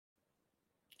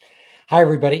Hi,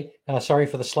 everybody. Sorry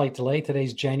for the slight delay.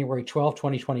 Today's January 12th,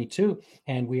 2022,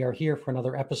 and we are here for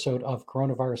another episode of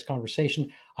Coronavirus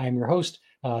Conversation. I am your host,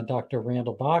 Dr.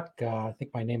 Randall Bach. I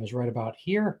think my name is right about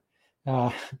here, uh,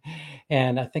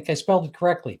 and I think I spelled it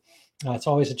correctly. It's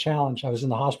always a challenge. I was in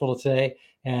the hospital today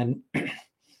and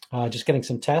just getting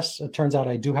some tests. It turns out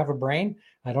I do have a brain.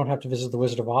 I don't have to visit the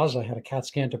Wizard of Oz. I had a CAT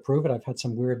scan to prove it. I've had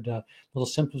some weird little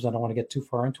symptoms. I don't want to get too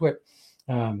far into it.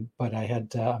 But I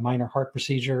had a minor heart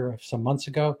procedure some months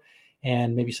ago,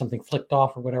 and maybe something flicked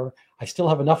off or whatever. I still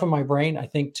have enough in my brain, I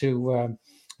think, to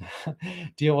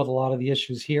deal with a lot of the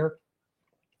issues here.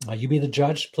 You be the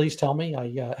judge. Please tell me. I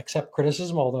accept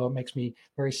criticism, although it makes me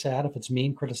very sad if it's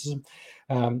mean criticism.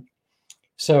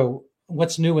 So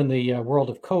what's new in the world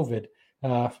of COVID?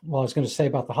 Well, I was going to say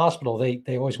about the hospital,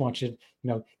 they always want you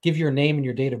to, give your name and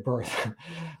your date of birth.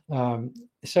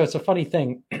 So it's a funny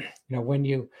thing, when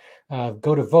you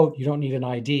go to vote, you don't need an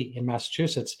ID in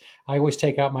Massachusetts. I always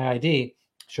take out my ID,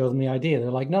 show them the ID.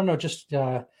 They're like, no, just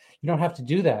you don't have to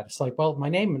do that. It's like, well, my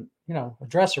name and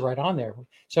address are right on there.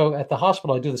 So at the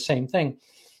hospital, I do the same thing.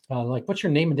 Like, what's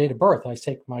your name and date of birth? I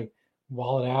take my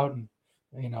wallet out, and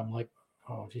I'm like,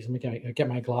 oh, geez, let me get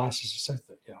my glasses. It says,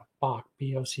 Bach,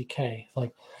 B-O-C-K.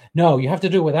 Like, no, you have to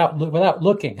do it without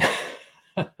looking.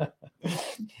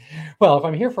 Well, if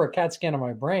I'm here for a CAT scan of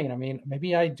my brain, I mean,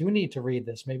 maybe I do need to read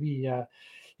this. Maybe, I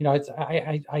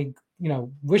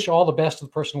wish all the best to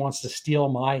the person who wants to steal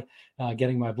my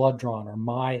getting my blood drawn, or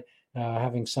my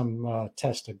having some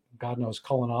test of, God knows,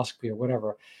 colonoscopy or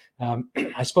whatever.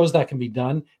 I suppose that can be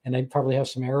done, and they probably have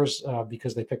some errors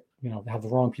because they pick, have the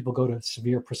wrong people go to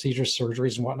severe procedures,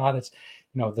 surgeries, and whatnot. It's,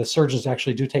 the surgeons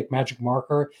actually do take magic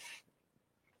marker.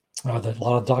 A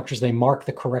lot of doctors, they mark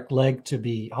the correct leg to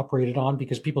be operated on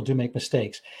because people do make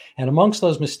mistakes. And amongst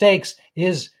those mistakes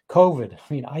is COVID.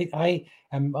 I mean, I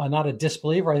am not a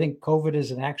disbeliever. I think COVID is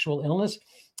an actual illness.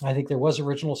 I think there was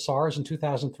original SARS in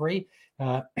 2003.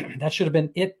 That should have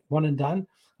been it, one and done,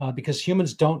 because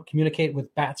humans don't communicate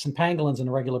with bats and pangolins on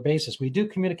a regular basis. We do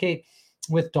communicate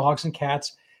with dogs and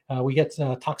cats. We get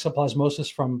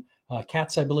toxoplasmosis from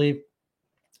cats, I believe.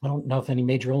 I don't know if any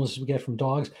major illnesses we get from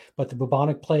dogs, but the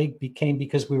bubonic plague became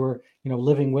because we were,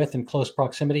 living with in close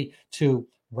proximity to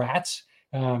rats.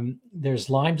 There's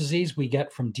Lyme disease we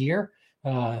get from deer,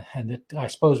 and I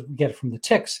suppose we get it from the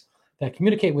ticks that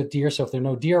communicate with deer. So if there are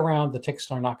no deer around, the ticks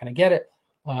are not going to get it,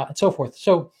 and so forth.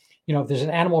 So, there's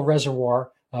an animal reservoir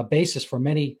basis for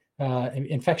many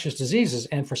infectious diseases.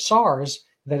 And for SARS,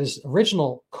 that is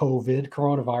original COVID,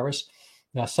 coronavirus,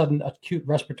 sudden acute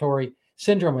respiratory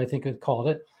syndrome, I think it called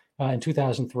it, in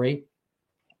 2003.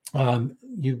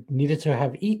 You needed to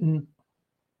have eaten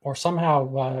or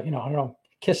somehow, I don't know,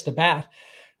 kissed a bat.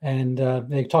 And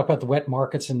they talk about the wet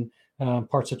markets in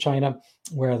parts of China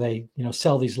where they,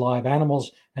 sell these live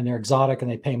animals, and they're exotic and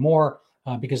they pay more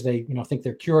because they, think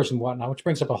they're cures and whatnot, which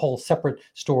brings up a whole separate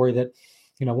story that,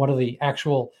 one of the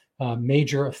actual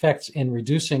major effects in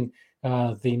reducing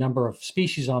the number of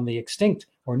species on the extinct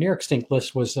or near extinct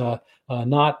list was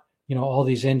not, all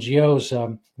these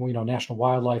NGOs, National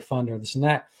Wildlife Fund or this and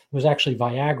that. It was actually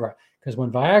Viagra, because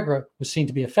when Viagra was seen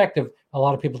to be effective, a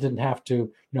lot of people didn't have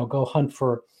to, go hunt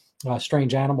for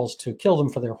strange animals to kill them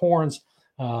for their horns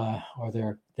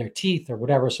or their teeth or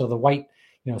whatever. So the white,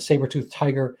 saber-toothed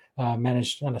tiger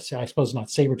managed, I suppose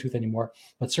not saber-tooth anymore,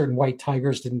 but certain white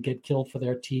tigers didn't get killed for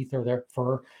their teeth or their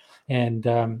fur. And,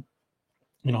 a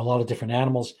lot of different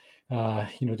animals,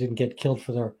 didn't get killed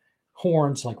for their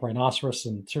horns, like rhinoceros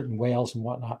and certain whales and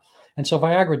whatnot. And so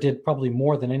Viagra did probably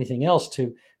more than anything else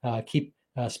to keep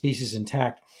species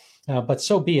intact. But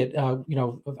so be it.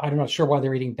 I'm not sure why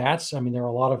they're eating bats. I mean, there are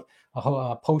a lot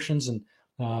of potions and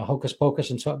hocus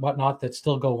pocus and so whatnot that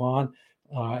still go on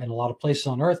in a lot of places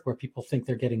on Earth where people think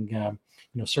they're getting,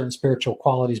 certain spiritual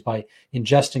qualities by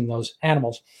ingesting those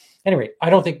animals. Anyway, I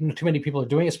don't think too many people are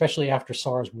doing it, especially after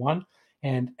SARS-1.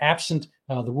 And absent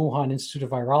the Wuhan Institute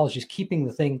of Virology is keeping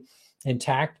the thing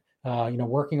intact,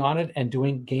 working on it and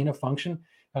doing gain of function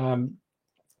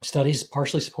studies,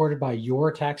 partially supported by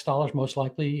your tax dollars, most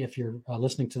likely, if you're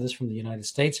listening to this from the United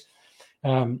States.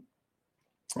 It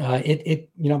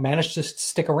managed to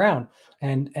stick around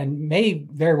and may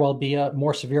very well be a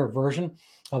more severe version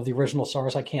of the original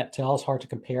SARS. I can't tell. It's hard to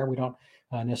compare. We don't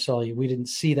we didn't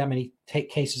see that many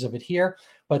cases of it here,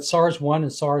 but SARS-1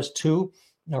 and SARS-2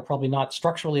 are probably not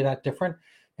structurally that different.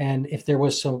 And if there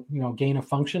was some, gain of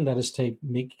function, that is to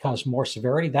cause more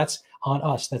severity, that's on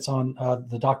us. That's on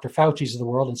the Dr. Fauci's of the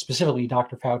world, and specifically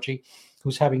Dr. Fauci,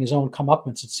 who's having his own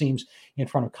comeuppance, it seems, in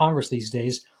front of Congress these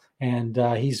days. And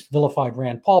he's vilified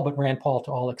Rand Paul, but Rand Paul,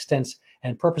 to all extents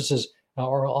and purposes,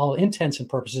 or all intents and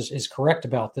purposes, is correct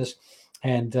about this.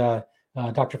 And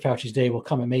Dr. Fauci's day will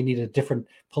come. It may need a different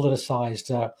politicized,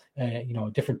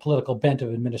 a different political bent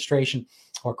of administration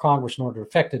or Congress in order to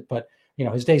affect it. But,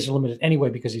 his days are limited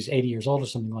anyway because he's 80 years old or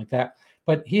something like that.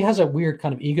 But he has a weird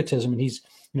kind of egotism, and he's,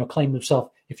 claimed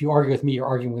himself, if you argue with me, you're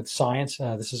arguing with science.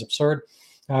 This is absurd.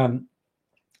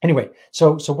 Anyway,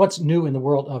 so what's new in the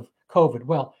world of COVID?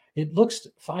 Well, it looks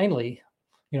finally,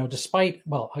 despite,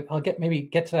 well, I'll get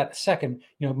to that in a second.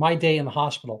 My day in the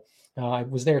hospital, I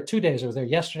was there 2 days. I was there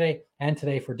yesterday and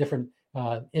today for different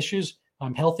issues.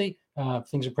 I'm healthy.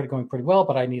 Things are going pretty well,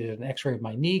 but I needed an X-ray of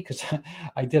my knee because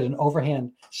I did an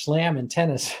overhand slam in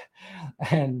tennis,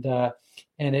 and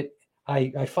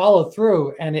I followed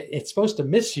through, and it's supposed to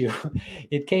miss you.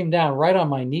 It came down right on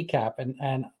my kneecap, and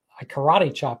I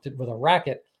karate chopped it with a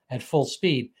racket at full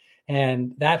speed,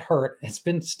 and that hurt. It's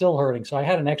been still hurting. So I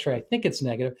had an X-ray. I think it's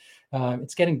negative.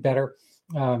 It's getting better.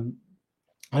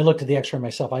 I looked at the X-ray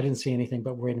myself. I didn't see anything,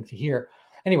 but we're waiting to hear.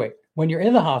 Anyway, when you're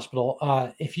in the hospital,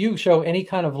 if you show any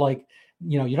kind of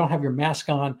you don't have your mask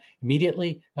on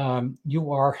immediately,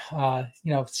 you are,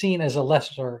 seen as a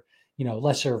lesser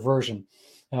version.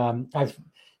 I've,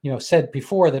 said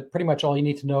before that pretty much all you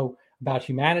need to know about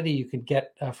humanity you can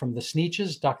get from the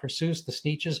Sneetches, Dr. Seuss, the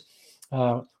Sneetches.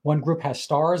 One group has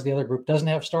stars, the other group doesn't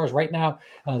have stars. Right now,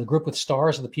 the group with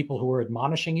stars are the people who are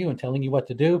admonishing you and telling you what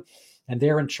to do, and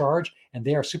they're in charge, and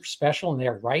they are super special, and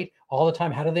they're right all the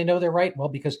time. How do they know they're right? Well,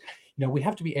 because we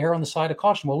have to be err on the side of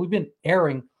caution. Well, we've been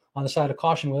erring on the side of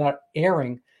caution without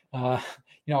airing,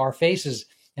 our faces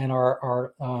and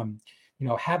our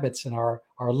habits and our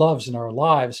loves and our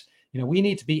lives. We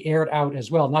need to be aired out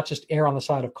as well, not just err on the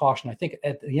side of caution. I think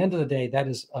at the end of the day, that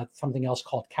is something else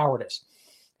called cowardice.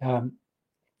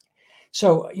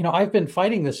 So, I've been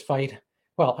fighting this fight.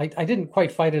 Well, I didn't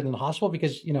quite fight it in the hospital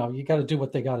because, you got to do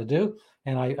what they got to do.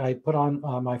 And I put on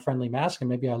my friendly mask, and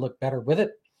maybe I look better with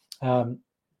it.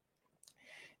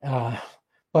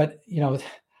 But,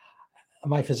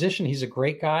 my physician, he's a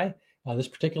great guy. This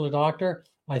particular doctor,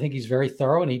 I think he's very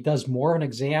thorough, and he does more of an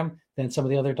exam than some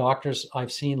of the other doctors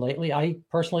I've seen lately. I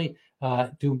personally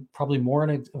do probably more of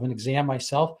an exam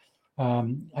myself.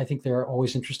 I think there are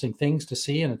always interesting things to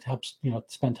see, and it helps,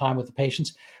 spend time with the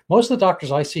patients. Most of the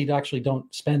doctors I see actually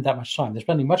don't spend that much time. They're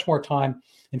spending much more time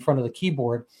in front of the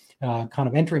keyboard, kind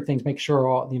of entering things, make sure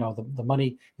all, the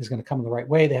money is going to come in the right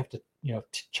way. They have to,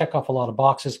 check off a lot of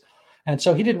boxes. And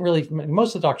so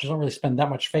most of the doctors don't really spend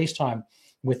that much face time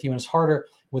with you, and it's harder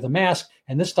with a mask.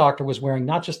 And this doctor was wearing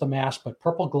not just the mask, but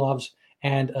purple gloves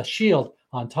and a shield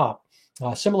on top,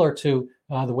 similar to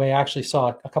the way I actually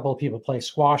saw a couple of people play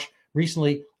squash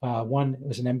recently. One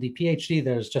was an MD PhD.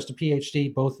 There's just a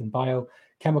PhD, both in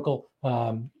biochemical,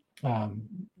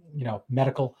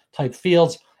 medical type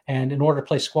fields. And in order to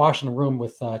play squash in a room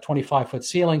with 25-foot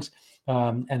ceilings,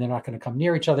 and they're not going to come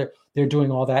near each other, they're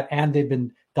doing all that. And they've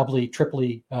been doubly,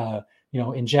 triply,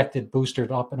 injected,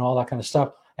 boosted up and all that kind of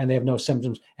stuff. And they have no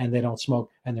symptoms, and they don't smoke,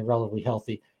 and they're relatively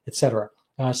healthy, etc.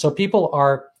 So people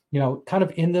are, kind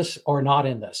of in this or not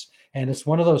in this. And it's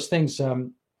one of those things.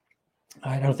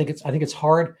 I think it's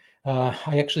hard.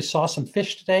 I actually saw some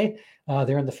fish today.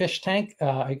 They're in the fish tank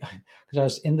because I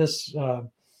was in this,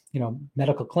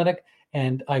 medical clinic,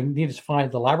 and I needed to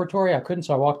find the laboratory. I couldn't,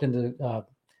 so I walked into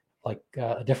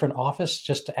a different office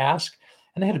just to ask.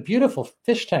 And they had a beautiful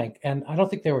fish tank, and I don't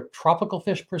think they were tropical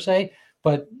fish per se,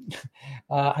 but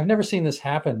I've never seen this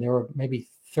happen. There were maybe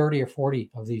 30 or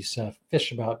 40 of these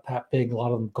fish about that big, a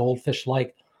lot of them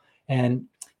goldfish-like. And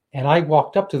I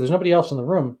walked up to, there's nobody else in the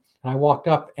room, and I walked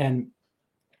up, and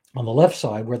on the left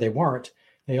side where they weren't,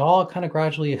 they all kind of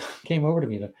gradually came over to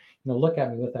me to look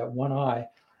at me with that one eye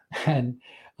and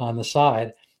on the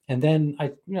side. And then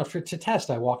to test,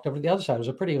 I walked over to the other side.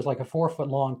 It was like a 4-foot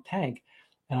long tank.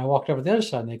 And I walked over to the other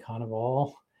side, and they kind of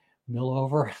all mill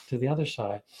over to the other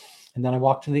side. And then I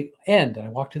walked to the end, and I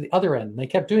walked to the other end. And they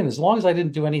kept doing this. As long as I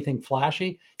didn't do anything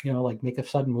flashy, like make a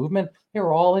sudden movement, they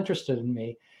were all interested in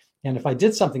me. And if I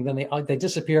did something, then they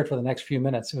disappeared for the next few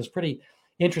minutes. It was pretty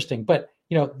interesting. But,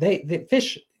 they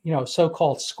fish,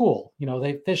 so-called school,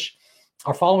 fish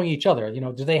are following each other.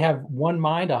 Do they have one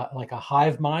mind, like a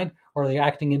hive mind, or are they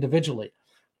acting individually?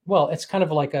 Well, it's kind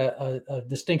of like a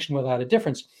distinction without a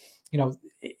difference.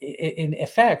 In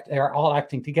effect, they're all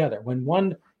acting together. When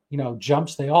one,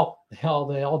 jumps, they all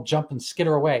jump and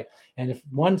skitter away. And if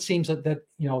one seems that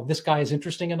this guy is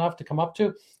interesting enough to come up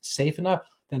to, safe enough,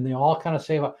 then they all kind of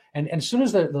save up. And as soon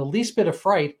as the least bit of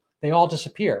fright, they all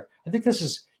disappear. I think this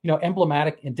is,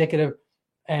 emblematic, indicative,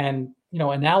 and,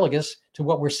 analogous to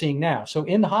what we're seeing now. So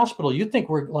in the hospital, you'd think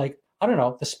we're like, I don't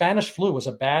know, the Spanish flu was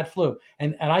a bad flu.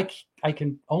 And I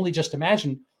can only just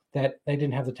imagine that they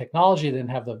didn't have the technology, they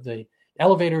didn't have the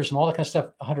elevators and all that kind of stuff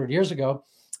 100 years ago.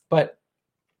 But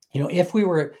if we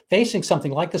were facing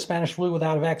something like the Spanish flu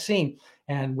without a vaccine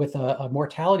and with a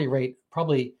mortality rate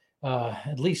probably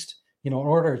at least an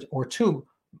order or two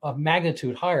of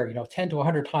magnitude higher, 10 to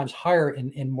 100 times higher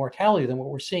in mortality than what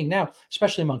we're seeing now,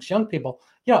 especially amongst young people,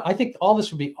 I think all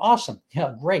this would be awesome.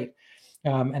 Yeah, great.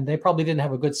 And they probably didn't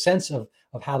have a good sense of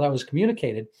how that was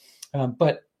communicated.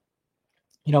 But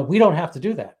we don't have to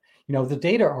do that. The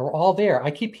data are all there.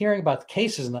 I keep hearing about the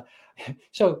cases.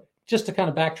 So just to kind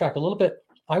of backtrack a little bit,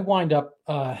 I wind up,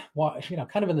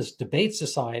 kind of in this debate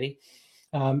society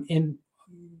in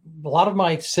a lot of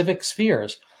my civic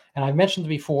spheres. And I've mentioned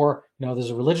before, there's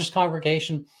a religious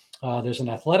congregation, there's an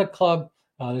athletic club,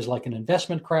 there's like an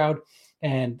investment crowd,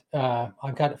 and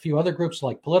I've got a few other groups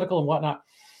like political and whatnot.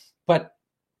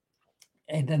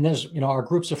 And then there's, our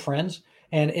groups of friends.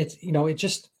 And it's, it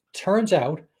just turns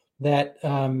out that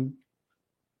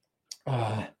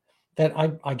that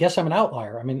I guess I'm an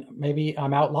outlier. I mean, maybe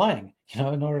I'm outlying,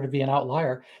 in order to be an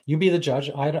outlier. You be the judge.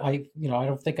 I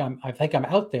think I'm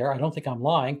out there. I don't think I'm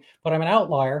lying, but I'm an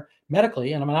outlier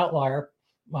medically, and I'm an outlier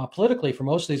politically for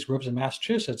most of these groups in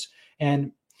Massachusetts.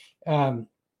 And I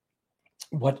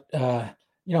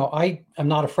am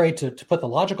not afraid to put the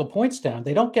logical points down.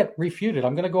 They don't get refuted.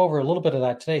 I'm going to go over a little bit of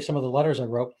that today, some of the letters I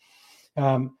wrote.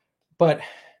 But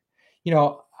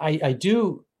I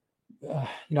do,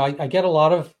 I get a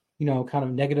lot of, kind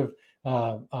of negative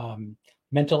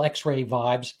mental x-ray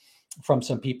vibes from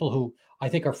some people who I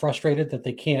think are frustrated that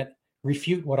they can't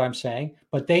refute what I'm saying,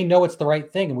 but they know it's the right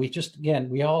thing. And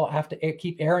we all have to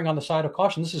keep erring on the side of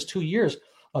caution. This is 2 years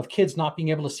of kids not being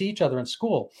able to see each other in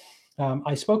school.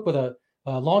 I spoke with a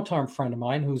longtime friend of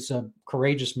mine who's a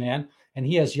courageous man, and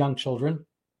he has young children,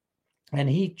 and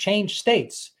he changed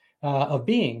states of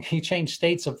being. He changed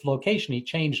states of location. He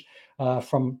changed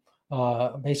from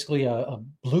basically a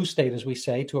blue state, as we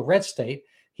say, to a red state.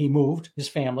 He moved his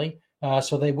family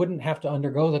so they wouldn't have to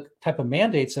undergo the type of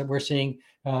mandates that we're seeing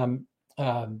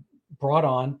brought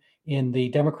on in the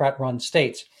Democrat-run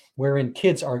states, wherein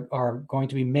kids are going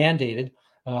to be mandated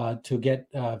to get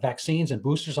vaccines and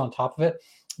boosters on top of it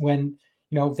when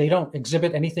they don't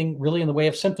exhibit anything really in the way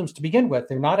of symptoms to begin with.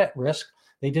 They're not at risk.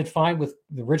 They did fine with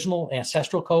the original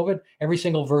ancestral COVID, every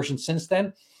single version since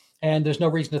then. And there's no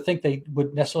reason to think they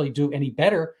would necessarily do any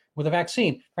better with a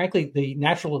vaccine. Frankly, the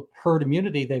natural herd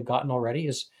immunity they've gotten already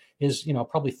is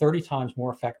probably 30 times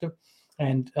more effective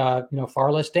and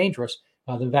far less dangerous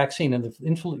than vaccine. And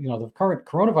the current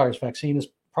coronavirus vaccine is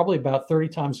probably about 30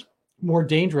 times more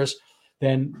dangerous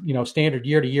than standard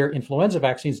year-to-year influenza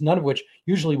vaccines, none of which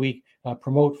usually we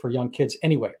promote for young kids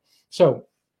anyway. So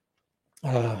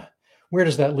where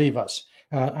does that leave us?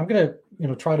 I'm going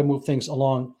to try to move things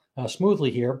along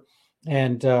smoothly here,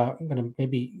 and I'm going to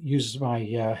maybe use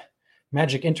my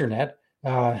magic internet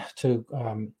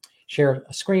to share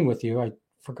a screen with you. I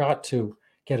forgot to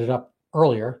get it up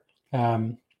earlier.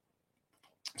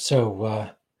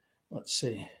 So let's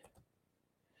see.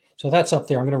 So that's up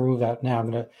there. I'm going to remove that now.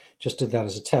 I'm going to just do that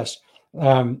as a test.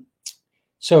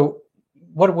 So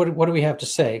what do we have to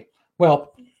say?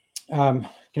 Well,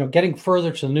 getting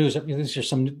further to the news, these are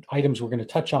some items we're going to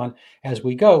touch on as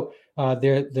we go.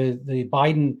 The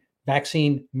Biden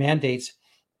vaccine mandates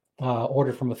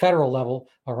ordered from the federal level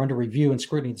are under review and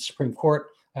scrutiny in the Supreme Court.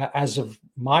 As of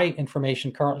my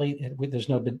information currently, there's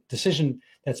no decision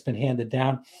that's been handed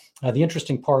down. The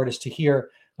interesting part is to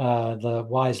hear the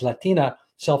wise Latina,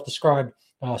 self-described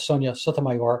Sonia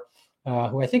Sotomayor,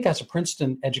 who I think has a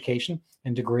Princeton education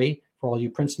and degree. For all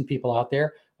you Princeton people out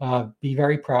there, be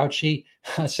very proud. She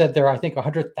said there are, I think,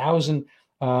 100,000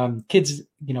 kids,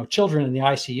 children in the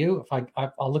ICU.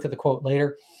 I'll look at the quote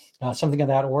later, something of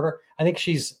that order. I think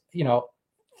she's,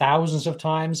 thousands of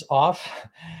times off.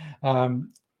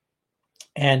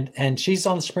 And she's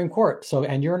on the Supreme Court. So,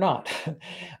 and you're not,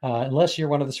 unless you're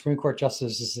one of the Supreme Court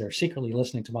justices that are secretly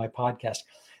listening to my podcast.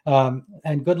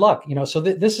 And good luck. So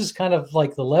this is kind of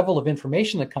like the level of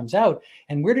information that comes out.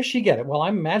 And where does she get it? Well,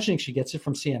 I'm imagining she gets it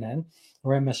from CNN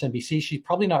or MSNBC. She's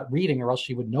probably not reading, or else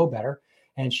she would know better.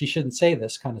 And she shouldn't say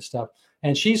this kind of stuff.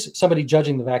 And she's somebody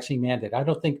judging the vaccine mandate. I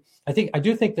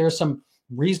do think there's some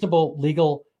reasonable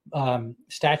legal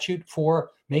statute for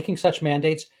making such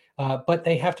mandates, but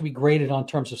they have to be graded in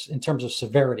terms of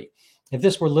severity. If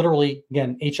this were literally,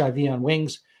 again, HIV on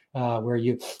wings, where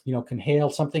you can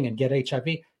hail something and get HIV,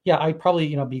 yeah, I'd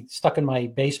probably be stuck in my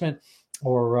basement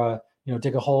or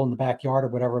dig a hole in the backyard or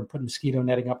whatever and put mosquito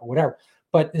netting up or whatever.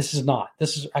 But this is not.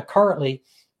 This is currently,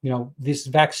 this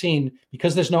vaccine,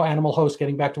 because there's no animal host.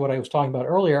 Getting back to what I was talking about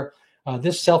earlier,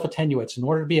 this self-attenuates. In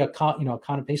order to be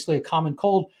basically a common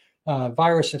cold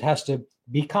virus, it has to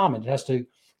be common. It has to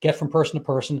get from person to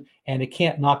person, and it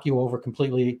can't knock you over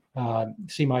completely.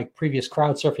 See my previous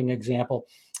crowd surfing example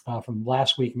from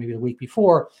last week, maybe the week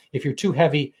before. If you're too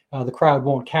heavy, the crowd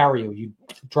won't carry you. You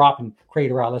drop and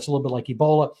crater out. That's a little bit like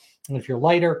Ebola. And if you're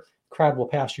lighter, the crowd will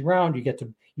pass you around. You get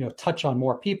to touch on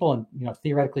more people and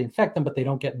theoretically infect them, but they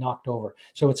don't get knocked over.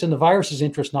 So it's in the virus's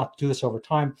interest not to do this over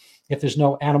time if there's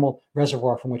no animal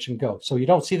reservoir from which it can go. So you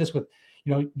don't see this with,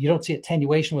 you don't see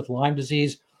attenuation with Lyme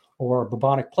disease or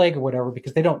bubonic plague or whatever,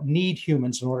 because they don't need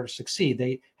humans in order to succeed.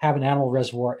 They have an animal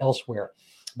reservoir elsewhere.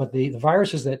 But the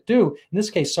viruses that do, in this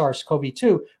case,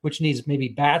 SARS-CoV-2, which needs maybe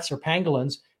bats or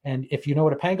pangolins, and if you know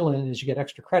what a pangolin is, you get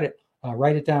extra credit.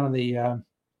 Write it down in the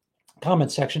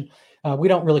comment section. We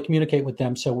don't really communicate with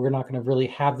them, so we're not going to really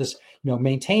have this,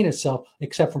 maintain itself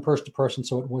except from person to person.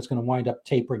 So it was going to wind up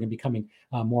tapering and becoming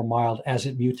more mild as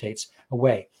it mutates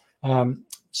away.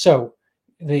 So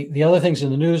the other things in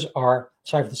the news are,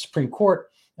 aside from the Supreme Court,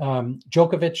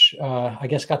 Djokovic, I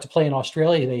guess, got to play in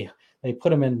Australia. They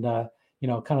put him in,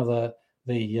 kind of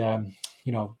the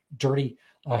dirty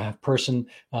person,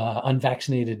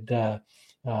 unvaccinated, I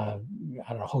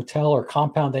don't know, hotel or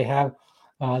compound they have.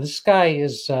 This guy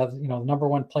is, the number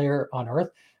one player on earth.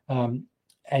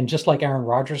 And just like Aaron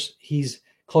Rodgers, he's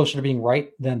closer to being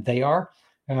right than they are.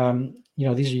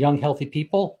 These are young, healthy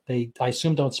people. They, I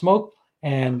assume, don't smoke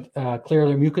and clear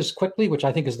their mucus quickly, which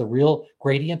I think is the real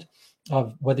gradient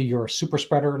of whether you're a super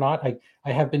spreader or not.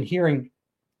 I have been hearing,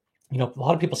 a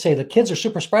lot of people say the kids are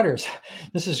super spreaders.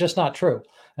 This is just not true.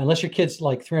 Unless your kid's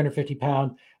like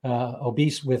 350-pound,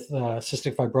 obese with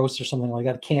cystic fibrosis or something like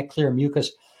that, can't clear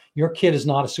mucus, your kid is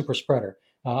not a super spreader.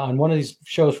 On one of these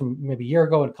shows from maybe a year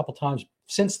ago and a couple times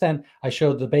since then, I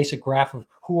showed the basic graph of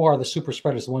who are the super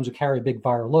spreaders, the ones who carry a big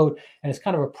viral load. And it's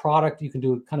kind of a product. You can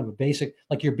do kind of a basic,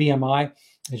 like your BMI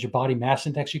is your body mass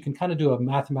index. You can kind of do a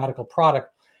mathematical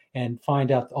product and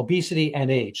find out obesity and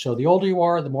age. So the older you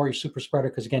are, the more you're super spreader,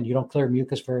 because again, you don't clear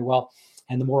mucus very well,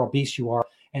 and the more obese you are.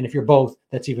 And if you're both,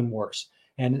 that's even worse.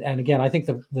 And again, I think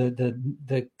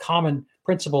the common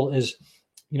principle is,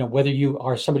 whether you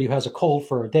are somebody who has a cold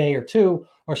for a day or two,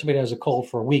 or somebody who has a cold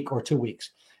for a week or 2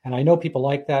 weeks. And I know people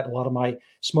like that. A lot of my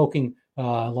smoking,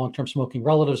 long-term smoking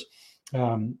relatives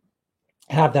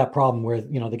have that problem where,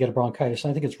 they get a bronchitis.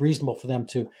 And I think it's reasonable for them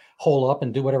to hole up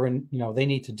and do whatever, they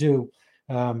need to do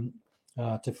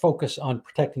to focus on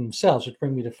protecting themselves, which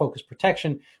brings me to focus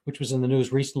protection, which was in the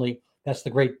news recently. That's the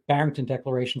great Barrington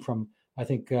Declaration from, I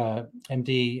think,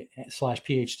 MD/PhD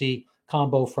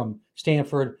combo from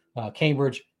Stanford,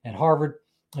 Cambridge, and Harvard.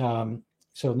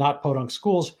 So not podunk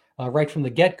schools. Right from the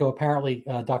get-go, apparently,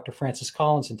 Dr. Francis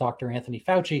Collins and Dr. Anthony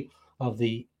Fauci of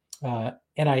the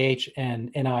NIH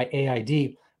and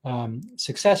NIAID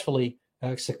successfully,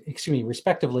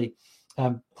 respectively,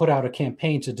 put out a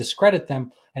campaign to discredit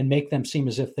them and make them seem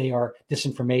as if they are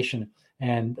disinformation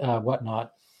and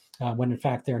whatnot, when in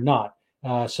fact they're not.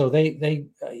 So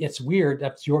it's weird.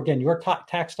 That's your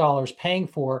tax dollars paying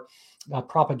for a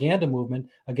propaganda movement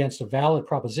against a valid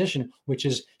proposition, which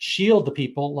is shield the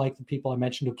people, like the people I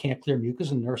mentioned who can't clear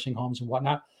mucus in nursing homes and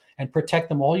whatnot, and protect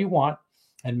them all you want,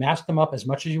 and mask them up as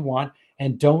much as you want,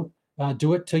 and don't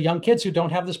do it to young kids who don't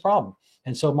have this problem.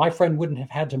 And so my friend wouldn't have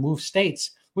had to move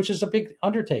states, which is a big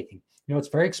undertaking. It's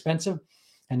very expensive,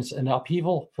 and it's an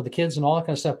upheaval for the kids and all that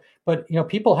kind of stuff. But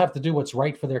people have to do what's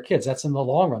right for their kids. That's in the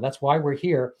long run. That's why we're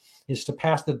here, is to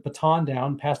pass the baton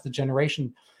down, pass the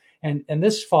generation. And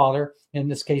this father, in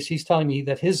this case, he's telling me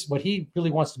that what he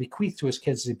really wants to bequeath to his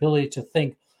kids is the ability to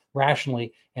think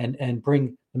rationally and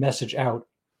bring the message out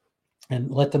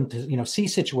and let them to see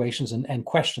situations and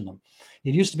question them.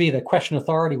 It used to be that question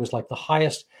authority was like the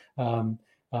highest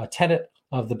tenet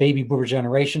of the baby boomer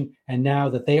generation, and now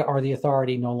that they are the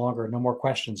authority, no more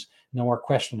questions, no more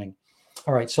questioning.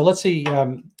 All right, so let's see.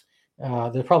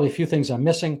 There's probably a few things I'm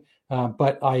missing,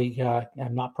 but I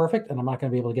am not perfect, and I'm not going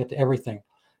to be able to get to everything.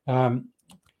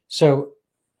 So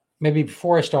maybe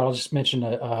before I start, I'll just mention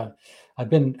I've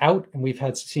been out and we've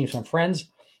seen some friends,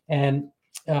 and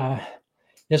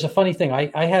there's a funny thing.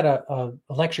 I had a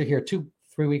lecture here 2-3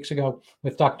 weeks ago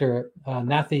with Dr.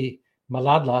 Nathi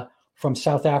Maladla from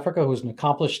South Africa, who's an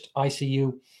accomplished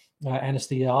ICU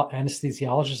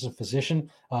anesthesiologist and physician,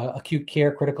 acute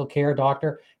care, critical care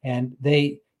doctor. And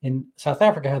they, in South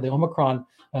Africa, had the Omicron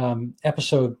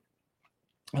episode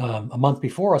a month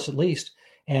before us, at least,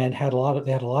 and they had a lot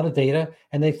of data,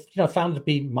 and they found it to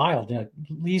be mild,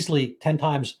 easily 10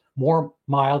 times more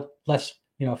mild, less,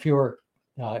 fewer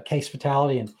case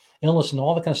fatality and illness and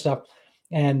all that kind of stuff.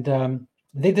 And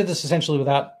they did this essentially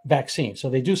without vaccine. So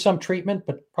they do some treatment,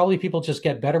 but probably people just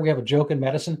get better. We have a joke in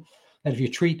medicine that if you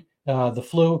treat the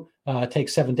flu, it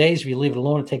takes 7 days. If you leave it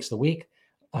alone, it takes the week.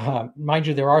 mind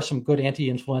you, there are some good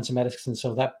anti-influenza medicines,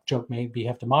 so that joke may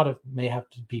have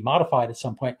to be modified at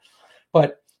some point.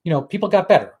 But people got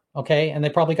better, okay, and they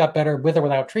probably got better with or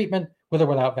without treatment, with or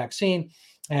without vaccine.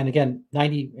 And again,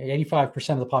 85%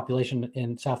 of the population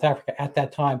in South Africa at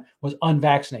that time was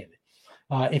unvaccinated.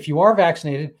 If you are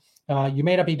vaccinated, you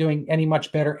may not be doing any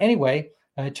much better anyway.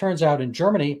 It turns out in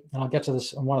Germany, and I'll get to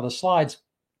this on one of the slides,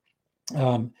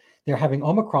 they're having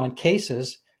Omicron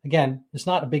cases. Again, it's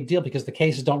not a big deal because the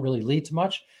cases don't really lead to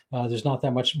much. There's not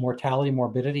that much mortality,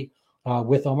 morbidity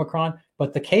with Omicron,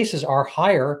 but the cases are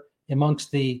higher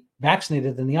amongst the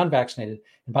vaccinated than the unvaccinated.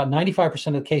 About 95%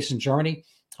 of the cases in Germany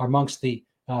are amongst the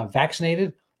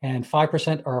vaccinated, and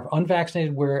 5% are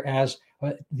unvaccinated, whereas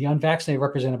the unvaccinated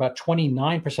represent about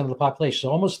 29% of the population.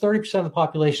 So almost 30% of the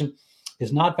population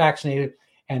is not vaccinated,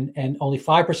 and only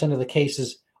 5% of the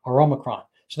cases are Omicron.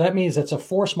 So that means that's a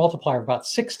force multiplier of about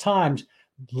 6 times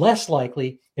less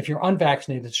likely if you're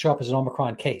unvaccinated to show up as an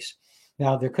Omicron case.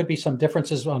 Now, there could be some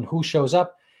differences on who shows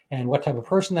up and what type of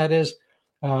person that is.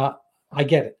 I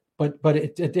get it. But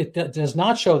it does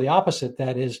not show the opposite.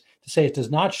 That is to say, it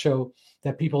does not show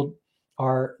that people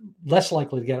are less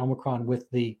likely to get Omicron with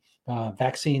the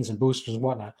vaccines and boosters and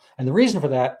whatnot. And the reason for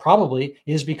that probably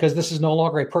is because this is no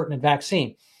longer a pertinent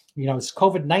vaccine. It's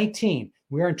COVID-19.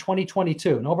 We're in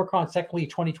 2022, and Omicron is technically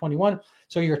 2021.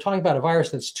 So you're talking about a virus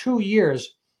that's 2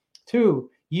 years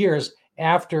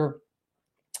after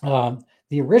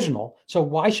the original. So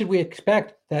why should we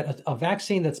expect that a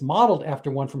vaccine that's modeled after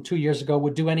one from 2 years ago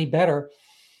would do any better?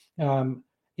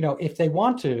 If they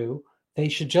want to, they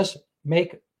should just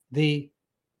make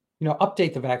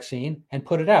update the vaccine and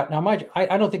put it out. Now,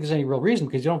 I don't think there's any real reason,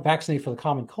 because you don't vaccinate for the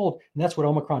common cold, and that's what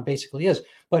Omicron basically is.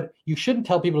 But you shouldn't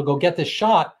tell people to go get this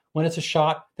shot when it's a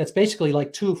shot that's basically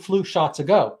like 2 flu shots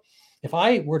ago. If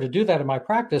I were to do that in my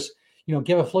practice,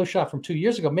 give a flu shot from 2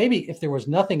 years ago, maybe if there was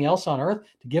nothing else on earth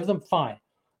to give them, fine.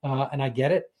 And I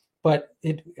get it, but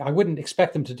I wouldn't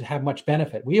expect them to have much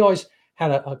benefit. We always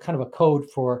had a kind of a code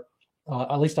for,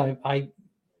 at least I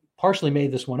partially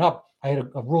made this one up. I had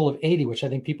a rule of 80, which I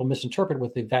think people misinterpret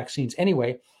with the vaccines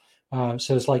anyway.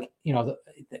 So it's like,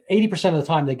 80% of the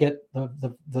time they get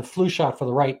the flu shot for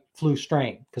the right flu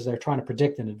strain, because they're trying to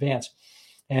predict in advance.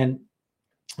 And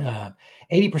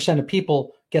 80% of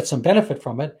people get some benefit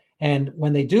from it. And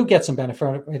when they do get some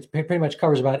benefit, it pretty much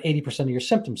covers about 80% of your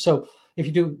symptoms. So if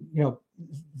you do,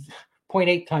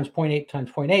 0.8 times 0.8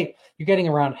 times 0.8, you're getting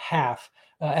around half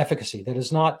efficacy. That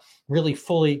is not really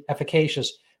fully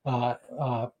efficacious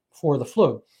for the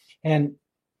flu. And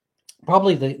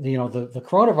probably the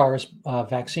coronavirus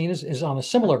vaccine is on a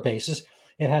similar basis.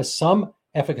 It has some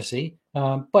efficacy,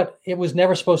 but it was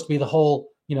never supposed to be the whole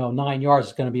 9 yards.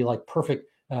 It's going to be like perfect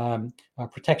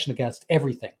protection against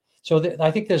everything. So I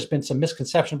think there's been some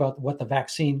misconception about what the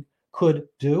vaccine could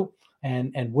do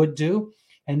and would do.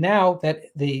 And now that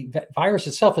the virus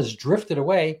itself has drifted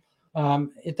away,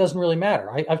 it doesn't really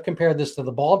matter. I've compared this to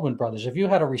the Baldwin brothers. If you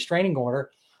had a restraining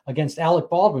order against Alec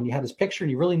Baldwin, you had his picture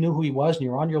and you really knew who he was, and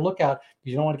you were on your lookout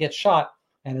because you don't want to get shot.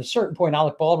 And at a certain point,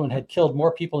 Alec Baldwin had killed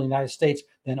more people in the United States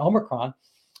than Omicron.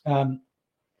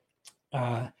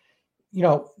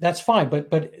 That's fine,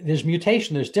 but there's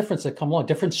mutation, there's difference that come along,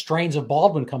 different strains of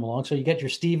Baldwin come along. So you get your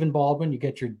Stephen Baldwin, you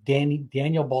get your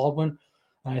Daniel Baldwin,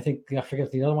 I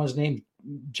forget the other one's name,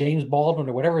 James Baldwin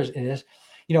or whatever it is.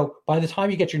 By the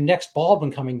time you get your next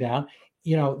Baldwin coming down,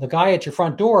 the guy at your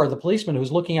front door, the policeman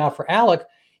who's looking out for Alec,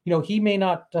 he may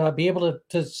not be able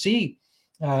to see,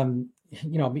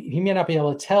 he may not be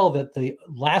able to tell that the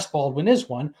last Baldwin is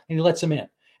one, and he lets him in.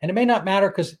 And it may not matter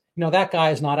because, that guy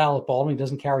is not Alec Baldwin. He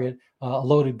doesn't carry a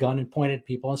loaded gun and point at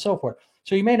people and so forth.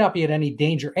 So you may not be at any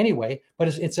danger anyway, but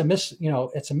it's a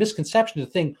misconception to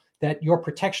think that your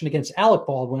protection against Alec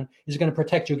Baldwin is going to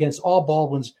protect you against all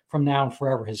Baldwins from now and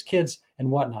forever, his kids and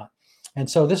whatnot. And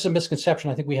so this is a misconception.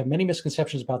 I think we have many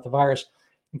misconceptions about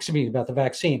about the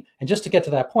vaccine. And just to get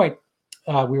to that point,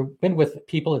 we've been with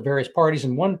people at various parties,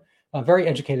 and one very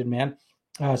educated man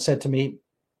said to me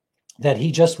that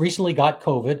he just recently got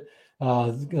COVID,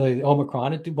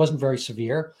 Omicron. It wasn't very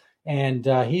severe, and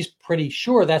he's pretty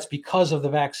sure that's because of the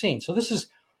vaccine. So this is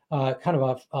kind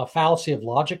of a fallacy of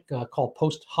logic called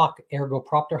post hoc ergo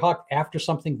propter hoc, after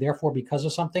something, therefore because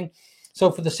of something. So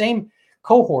for the same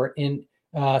cohort in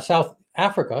South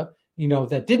Africa,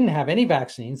 that didn't have any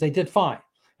vaccines, they did fine.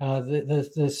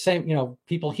 The same,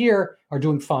 people here are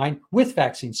doing fine with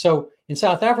vaccines. So in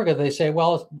South Africa, they say,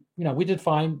 well, we did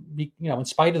fine, in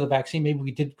spite of the vaccine. Maybe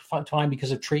we did fine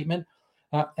because of treatment.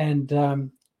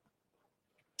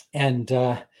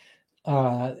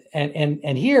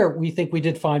 And here we think we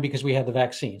did fine because we had the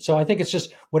vaccine. So I think it's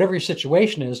just whatever your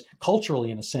situation is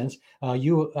culturally, in a sense,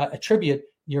 you attribute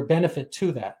your benefit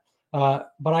to that.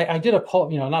 But I did a poll,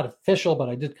 not official, but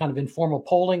I did kind of informal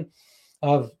polling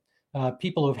of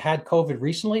people who've had COVID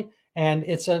recently, and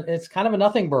it's kind of a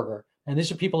nothing burger. And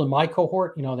these are people in my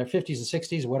cohort, in their 50s and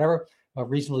 60s, whatever,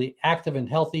 reasonably active and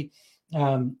healthy,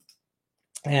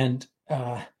 and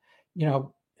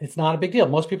it's not a big deal.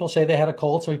 Most people say they had a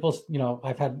cold. So people,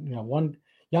 I've had, one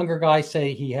younger guy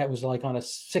say was like on a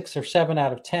 6 or 7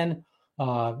 out of 10.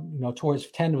 Towards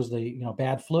 10 was the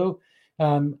bad flu.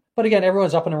 But again,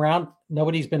 everyone's up and around.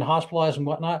 Nobody's been hospitalized and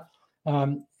whatnot.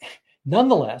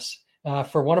 Nonetheless,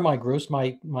 for one of my groups,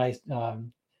 my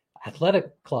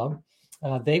athletic club,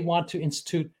 they want to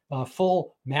institute a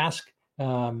full mask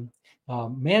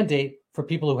mandate for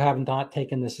people who have not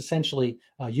taken this essentially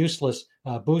useless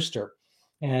booster.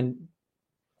 And,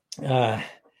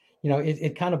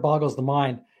 it kind of boggles the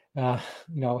mind,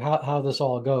 how this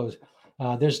all goes.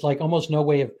 There's like almost no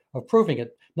way of proving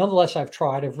it. Nonetheless, I've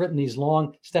tried. I've written these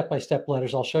long step-by-step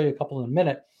letters. I'll show you a couple in a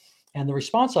minute. And the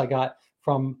response I got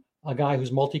from a guy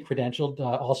who's multi-credentialed,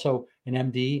 also an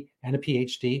MD and a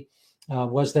PhD,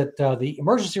 was that the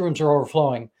emergency rooms are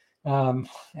overflowing, and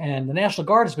the National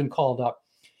Guard has been called up,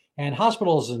 and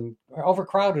hospitals are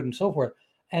overcrowded and so forth.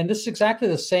 And this is exactly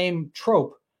the same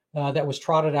trope that was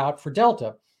trotted out for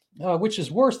Delta, which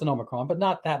is worse than Omicron, but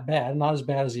not that bad, not as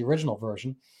bad as the original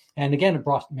version. And again, it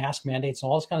brought mask mandates and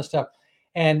all this kind of stuff.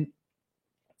 And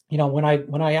when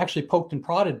I actually poked and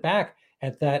prodded back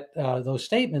at those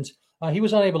statements, he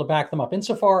was unable to back them up.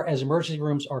 Insofar as emergency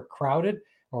rooms are crowded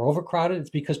or overcrowded, it's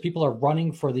because people are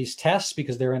running for these tests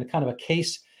because they're in a kind of a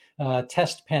case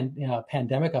test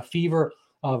pandemic, a fever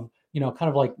of kind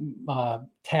of like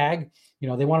tag.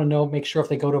 They want to make sure if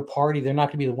they go to a party, they're not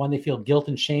going to be the one they feel guilt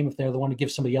and shame if they're the one to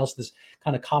give somebody else this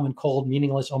kind of common cold,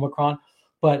 meaningless Omicron.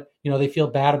 But they feel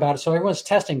bad about it. So everyone's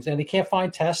testing, and they can't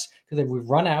find tests because we've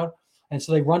run out, and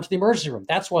so they run to the emergency room.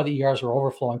 That's why the ERs are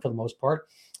overflowing for the most part.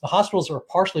 The hospitals are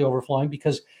partially overflowing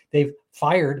because they've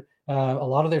fired a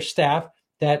lot of their staff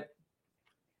that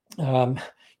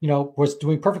was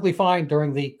doing perfectly fine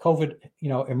during the COVID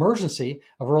emergency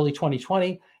of early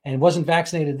 2020 and wasn't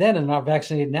vaccinated then and not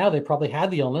vaccinated now. They probably had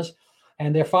the illness,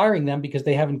 and they're firing them because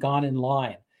they haven't gone in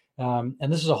line. And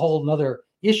this is a whole nother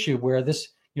issue where this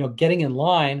getting in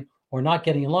line or not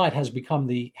getting in line has become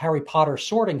the Harry Potter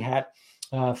sorting hat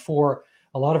for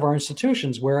a lot of our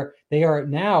institutions, where they are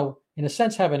now, in a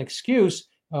sense, have an excuse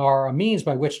or a means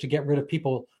by which to get rid of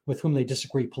people with whom they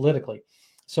disagree politically.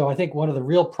 So I think one of the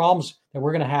real problems that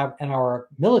we're going to have in our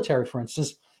military, for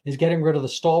instance, is getting rid of the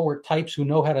stalwart types who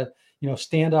know how to,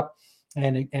 stand up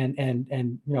and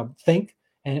think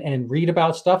and read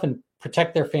about stuff and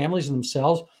protect their families and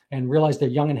themselves, and realize they're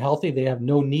young and healthy. They have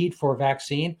no need for a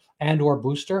vaccine and or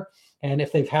booster. And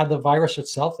if they've had the virus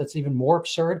itself, that's even more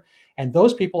absurd. And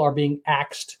those people are being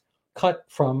axed, cut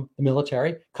from the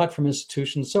military, cut from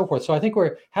institutions, and so forth. So I think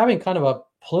we're having kind of a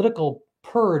political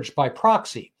purge by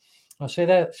proxy. I'll say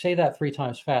that 3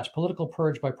 times fast. Political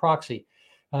purge by proxy.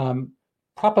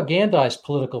 Propagandized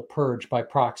political purge by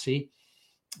proxy,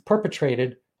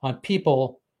 perpetrated on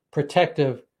people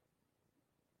protective.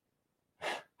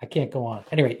 I can't go on.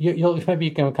 Anyway, maybe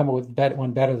you can come up with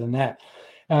one better than that.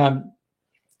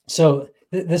 So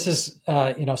this is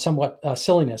somewhat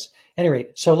silliness. Anyway,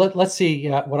 so let's see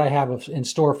what I have in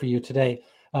store for you today.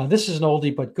 This is an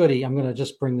oldie but goodie. I'm going to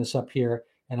just bring this up here,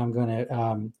 and I'm going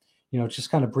to just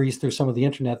kind of breeze through some of the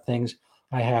internet things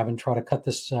I have and try to cut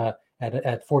this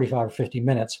at 45 or 50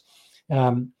 minutes.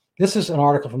 This is an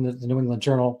article from the New England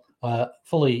Journal,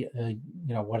 fully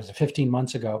 15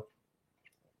 months ago.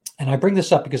 And I bring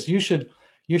this up because you should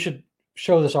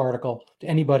show this article to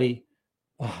anybody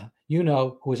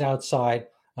who is outside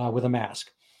with a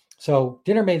mask. So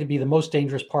dinner may be the most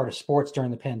dangerous part of sports during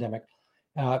the pandemic.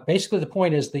 Basically, the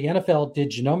point is the NFL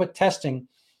did genomic testing.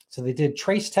 So they did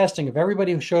trace testing of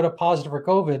everybody who showed up positive for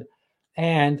COVID.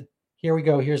 And here we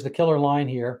go. Here's the killer line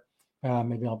here.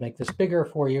 Maybe I'll make this bigger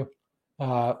for you.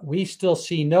 We still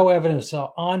see no evidence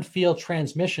of on-field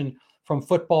transmission from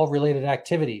football-related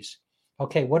activities.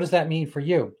 Okay, what does that mean for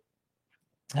you?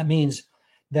 That means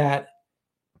that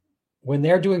when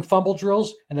they're doing fumble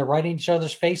drills and they're right in each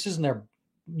other's faces and they're,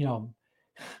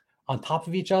 on top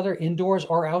of each other, indoors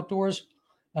or outdoors,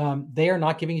 they are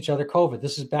not giving each other COVID.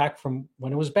 This is back from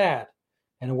when it was bad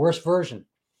and a worse version.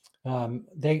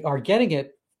 They are getting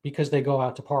it because they go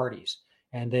out to parties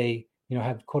and they,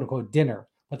 have quote unquote dinner,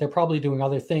 but they're probably doing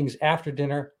other things after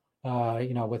dinner,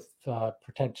 with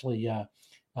potentially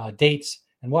dates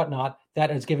and whatnot, that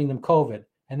is giving them COVID.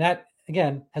 And that,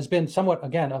 again, has been somewhat,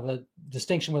 again, of a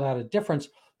distinction without a difference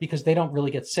because they don't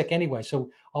really get sick anyway. So,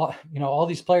 all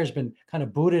these players have been kind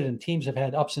of booted, and teams have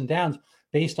had ups and downs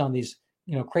based on these,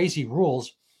 crazy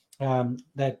rules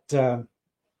that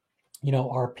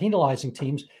are penalizing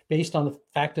teams based on the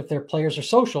fact that their players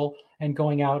are social and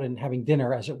going out and having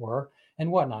dinner, as it were,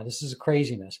 and whatnot. This is a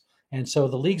craziness. And so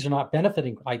the leagues are not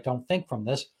benefiting, I don't think, from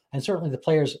this. And certainly the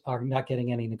players are not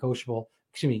getting any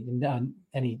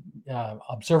any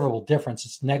observable difference.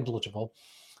 It's negligible.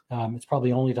 It's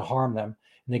probably only to harm them,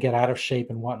 and they get out of shape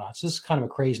and whatnot. So this is kind of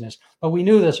a craziness. But we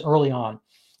knew this early on.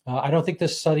 I don't think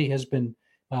this study has been,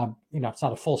 it's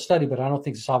not a full study, but I don't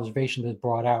think this observation has been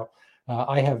brought out.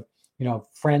 I have,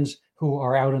 friends who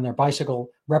are out on their bicycle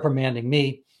reprimanding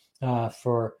me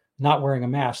for not wearing a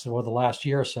mask over the last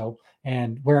year or so,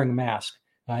 and wearing a mask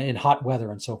in hot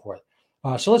weather and so forth.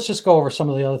 So let's just go over some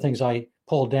of the other things I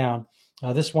pulled down.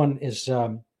 This one is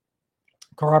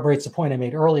corroborates the point I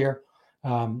made earlier.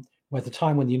 At the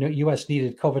time when the U.S.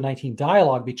 needed COVID-19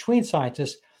 dialogue between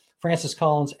scientists, Francis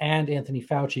Collins and Anthony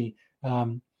Fauci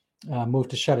moved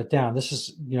to shut it down. This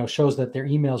is, shows that their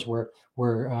emails were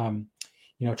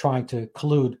trying to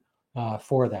collude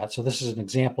for that. So this is an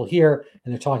example here,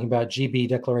 and they're talking about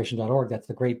gbdeclaration.org. That's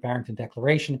the Great Barrington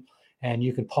Declaration, and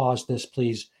you can pause this,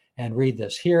 please, and read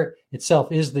this. Here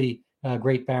itself is the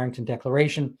Great Barrington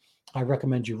Declaration. I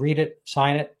recommend you read it,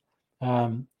 sign it,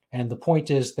 and the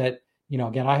point is that,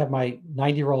 again, I have my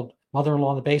 90-year-old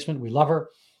mother-in-law in the basement. We love her,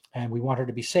 and we want her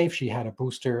to be safe. She had a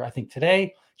booster, I think,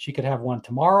 today. She could have one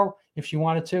tomorrow if she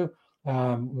wanted to,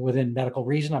 within medical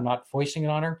reason. I'm not foisting it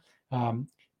on her.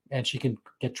 And she can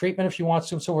get treatment if she wants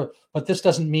to and so forth. But this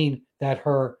doesn't mean that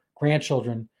her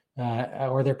grandchildren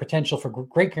or their potential for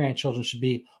great-grandchildren should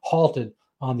be halted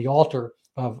on the altar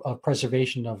of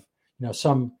preservation of,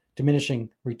 some diminishing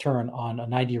return on a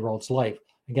 90-year-old's life.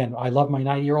 Again, I love my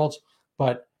 90-year-olds,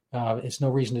 but it's no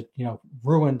reason to,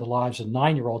 ruin the lives of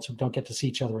 9-year-olds who don't get to see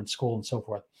each other in school and so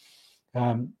forth.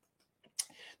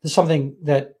 This is something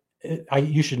that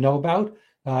you should know about.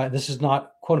 This is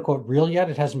not quote unquote real yet.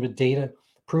 It hasn't been data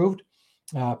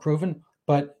proven,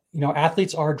 but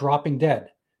athletes are dropping dead.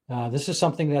 This is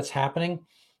something that's happening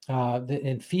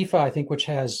in FIFA, I think, which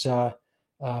has I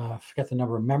forget the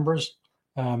number of members,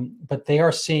 but they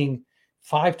are seeing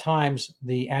 5 times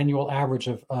the annual average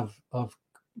of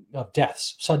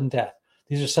deaths, sudden death.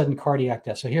 These are sudden cardiac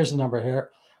deaths. So here's the number here.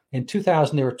 In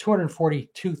 2000, there were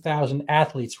 242,000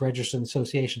 athletes registered in the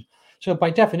association. So by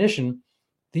definition,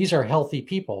 these are healthy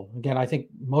people. Again, I think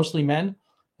mostly men,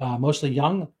 mostly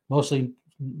young, mostly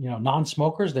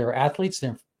non-smokers. They're athletes.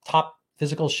 They're in top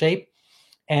physical shape.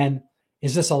 And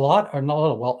is this a lot or not a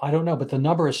little? Well, I don't know, but the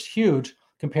number is huge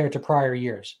compared to prior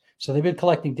years. So they've been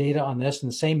collecting data on this,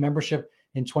 and the same membership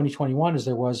in 2021 as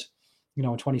there was, in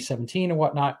 2017 and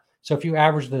whatnot. So if you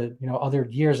average the other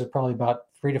years at probably about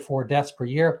 3 to 4 deaths per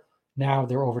year, now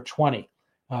they're over 20.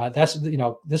 That's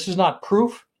this is not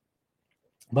proof,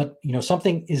 but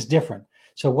something is different.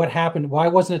 So what happened? Why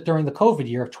wasn't it during the COVID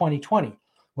year of 2020?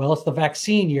 Well, it's the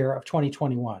vaccine year of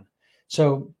 2021.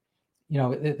 So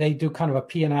they do kind of a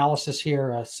P analysis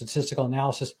here, a statistical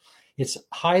analysis. It's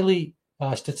highly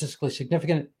statistically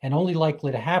significant and only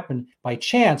likely to happen by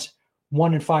chance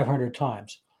 1 in 500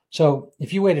 times. So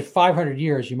if you waited 500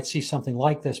 years, you might see something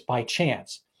like this by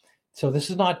chance. So this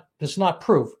is not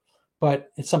proof, but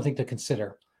it's something to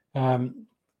consider.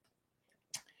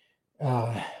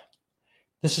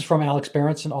 This is from Alex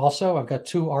Berenson also. I've got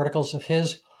 2 articles of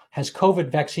his. Has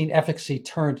COVID vaccine efficacy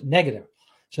turned negative?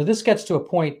 So this gets to a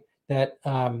point that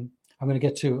I'm going to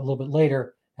get to a little bit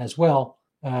later as well.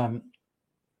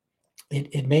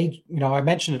 It made, I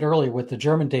mentioned it earlier with the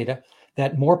German data,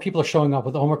 that more people are showing up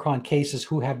with Omicron cases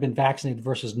who have been vaccinated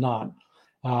versus not.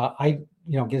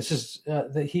 This is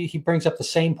he brings up the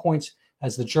same points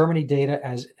as the Germany data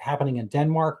as happening in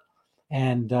Denmark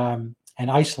and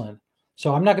Iceland.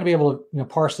 So I'm not going to be able to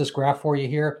parse this graph for you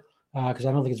here because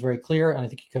I don't think it's very clear, and I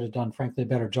think he could have done, frankly, a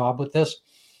better job with this.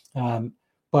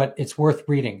 But it's worth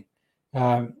reading.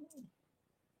 Let's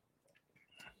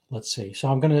see.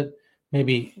 So I'm going to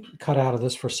maybe cut out of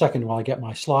this for a second while I get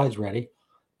my slides ready.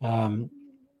 Let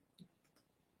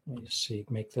me see,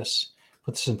 put this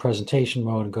in presentation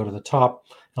mode and go to the top.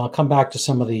 And I'll come back to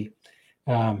some of the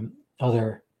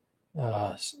other,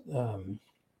 I'll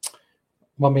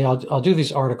do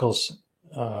these articles.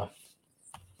 I'll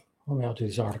do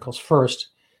these articles first,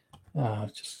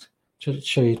 just to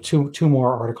show you two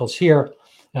more articles here.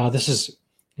 This is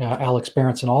Alex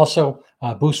Berenson also.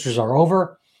 Boosters are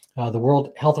over. The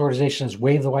World Health Organization has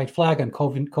waved the white flag on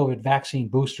COVID vaccine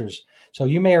boosters. So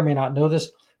you may or may not know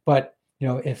this, but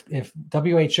if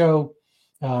WHO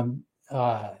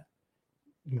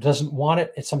doesn't want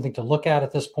it. It's something to look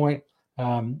at this point.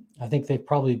 I think they've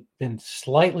probably been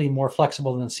slightly more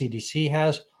flexible than CDC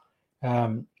has.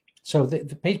 So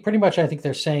pretty much, I think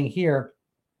they're saying here,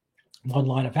 one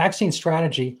line, a vaccine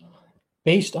strategy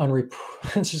based on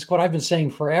this is what I've been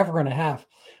saying forever and a half.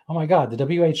 Oh my God, the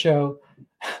WHO,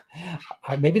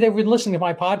 maybe they've been listening to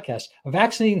my podcast.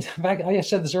 I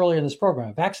said this earlier in this program,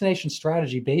 a vaccination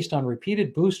strategy based on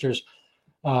repeated booster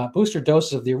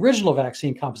doses of the original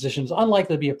vaccine composition is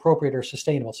unlikely to be appropriate or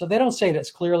sustainable. So they don't say it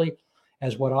as clearly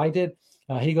as what I did.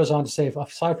 He goes on to say,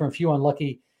 aside from a few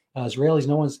unlucky Israelis,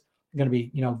 no one's going to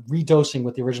be, redosing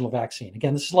with the original vaccine.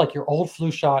 Again, this is like your old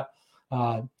flu shot,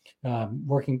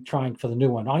 trying for the new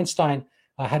one. Einstein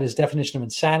had his definition of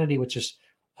insanity, which is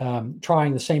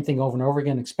trying the same thing over and over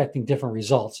again, expecting different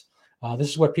results. This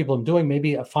is what people are doing.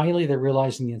 Maybe finally they're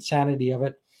realizing the insanity of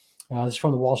it. This is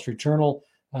from the Wall Street Journal.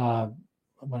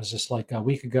 What is this, like a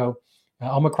week ago?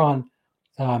 Omicron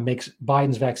makes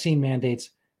Biden's vaccine mandates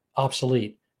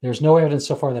obsolete. There's no evidence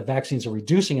so far that vaccines are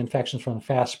reducing infections from the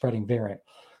fast-spreading variant.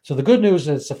 So the good news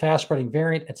is it's a fast-spreading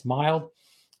variant. It's mild.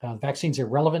 Vaccines are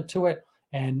relevant to it.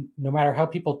 And no matter how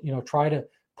people, try to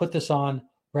put this on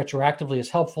retroactively as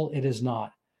helpful, it is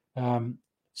not.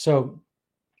 So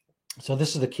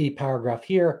this is the key paragraph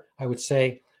here. I would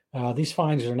say these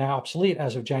findings are now obsolete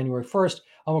as of January 1st.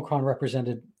 Omicron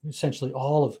represented essentially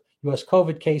all of U.S.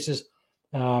 COVID cases.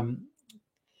 Blah,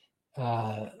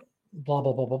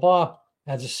 blah, blah, blah, blah.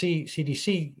 As the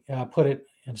CDC put it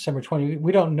in December 20,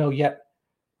 we don't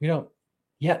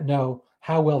yet know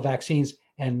how well vaccines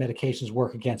and medications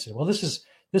work against it. Well, this is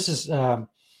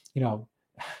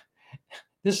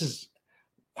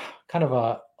kind of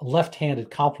a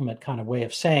left-handed compliment kind of way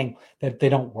of saying that they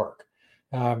don't work.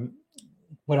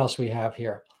 What else we have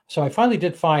here? So I finally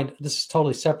did find, this is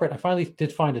totally separate. I finally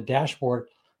did find a dashboard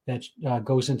that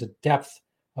goes into depth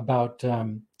about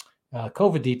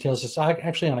COVID details. It's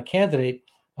actually on a candidate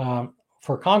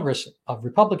for Congress, a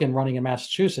Republican running in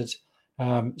Massachusetts.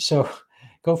 So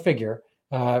go figure.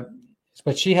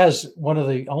 But she has one of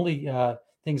the only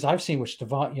things I've seen which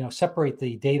separate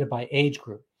the data by age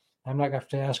group. I'm not going to have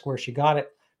to ask where she got it,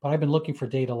 but I've been looking for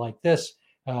data like this,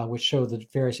 which show the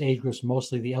various age groups,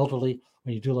 mostly the elderly,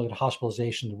 when you do look at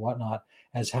hospitalizations and whatnot,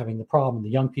 as having the problem. The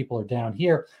young people are down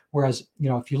here. Whereas,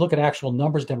 if you look at actual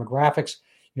numbers, demographics,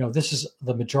 this is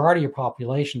the majority of your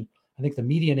population. I think the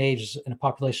median age is in a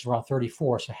population around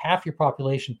 34. So half your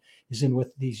population is in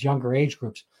with these younger age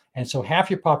groups. And so half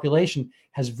your population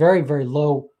has very, very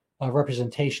low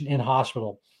representation in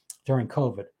hospital during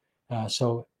COVID.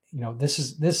 So this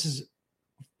is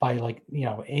by 80,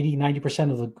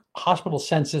 90% of the hospital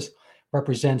census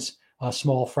represents a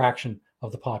small fraction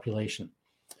of the population.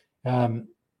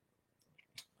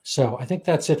 So I think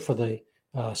that's it for the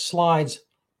slides.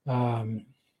 I'm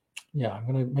going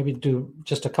to maybe do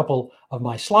just a couple of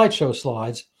my slideshow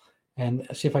slides and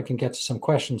see if I can get to some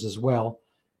questions as well.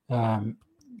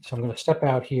 So I'm going to step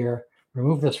out here,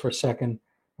 remove this for a second.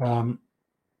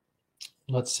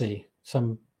 Let's see.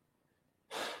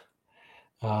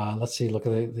 Let's see. Look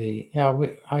at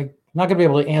I'm not going to be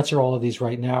able to answer all of these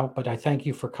right now, but I thank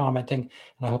you for commenting,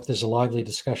 and I hope there's a lively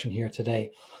discussion here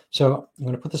today. So I'm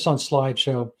going to put this on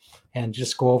slideshow and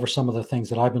just go over some of the things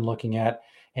that I've been looking at.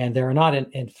 And they're not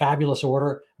in fabulous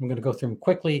order. I'm going to go through them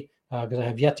quickly because I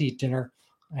have yet to eat dinner,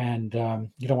 and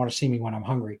you don't want to see me when I'm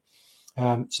hungry.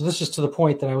 So this is to the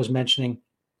point that I was mentioning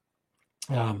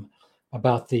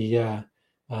about the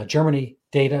Germany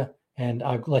data, and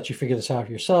I'll let you figure this out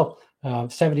yourself.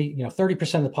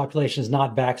 30% of the population is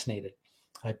not vaccinated.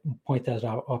 I point that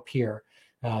out up here.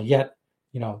 Yet,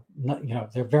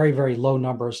 they're very, very low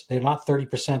numbers. They're not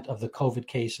 30% of the COVID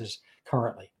cases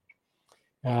currently.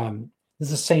 This is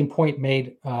the same point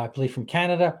made, I believe, from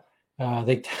Canada.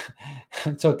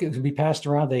 So it could be passed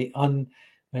around. They blot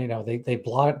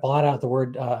out the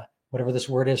word, whatever this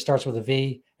word is, starts with a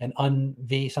V, and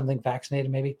un-V, something, vaccinated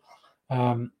maybe.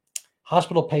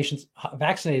 Hospital patients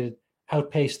vaccinated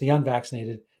outpace the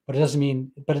unvaccinated, but it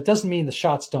doesn't mean the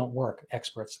shots don't work.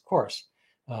 Experts, of course,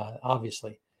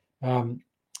 obviously.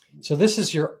 So this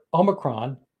is your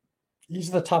Omicron. These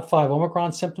are the top 5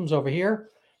 Omicron symptoms over here.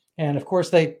 And of course,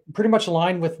 they pretty much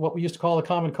align with what we used to call a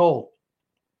common cold.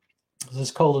 This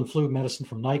is cold and flu medicine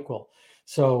from NyQuil.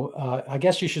 So I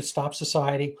guess you should stop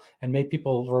society and make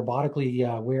people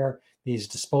robotically wear these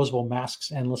disposable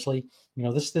masks endlessly.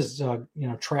 This is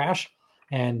trash,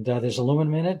 and there's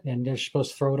aluminum in it, and they're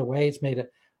supposed to throw it away. It's made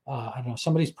I don't know,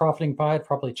 somebody's profiting by it,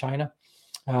 probably China.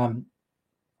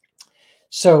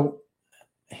 So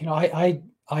I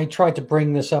tried to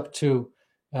bring this up to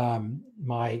one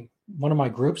of my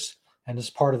groups and this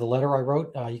is part of the letter I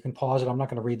wrote. You can pause it. I'm not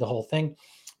going to read the whole thing,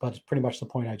 but it's pretty much the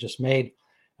point I just made.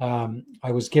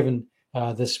 I was given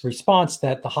this response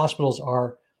that the hospitals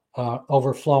are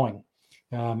overflowing.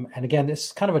 And again, this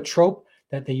is kind of a trope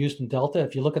that they used in Delta.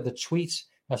 If you look at the tweets,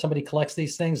 somebody collects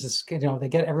these things. It's, they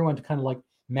get everyone to kind of like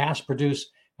mass produce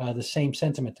the same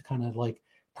sentiment to kind of like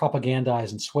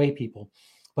propagandize and sway people.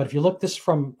 But if you look this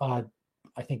from, I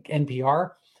think,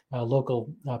 NPR,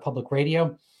 local public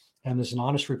radio, and there's an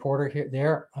honest reporter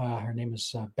there. Her name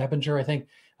is Bebinger, I think.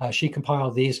 She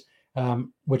compiled these,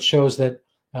 which shows that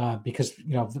because,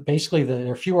 basically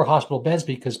there are fewer hospital beds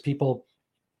because people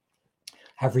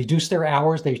have reduced their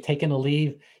hours. They've taken a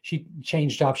leave. She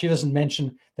changed jobs. She doesn't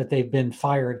mention that they've been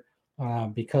fired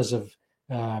because of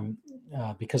not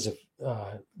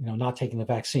taking the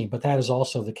vaccine, but that is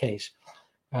also the case.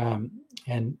 And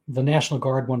the National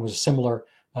Guard one was a similar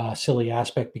silly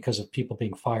aspect because of people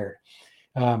being fired.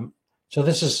 So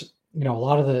this is, a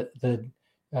lot of the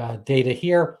data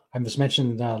here. I just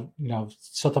mentioned,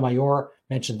 Sotomayor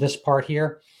mentioned this part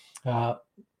here.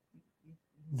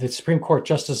 The Supreme Court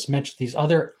justice mentioned these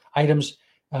other items,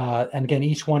 and again,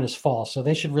 each one is false. So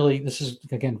they should really, this is,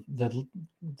 again,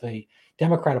 the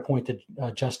Democrat appointed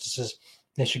justices,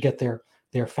 they should get their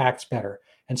facts better.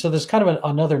 And so there's kind of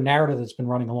another narrative that's been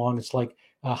running along. It's like,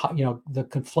 the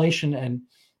conflation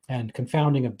and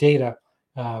confounding of data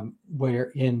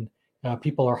wherein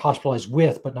people are hospitalized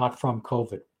with, but not from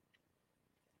COVID.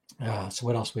 So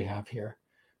what else we have here?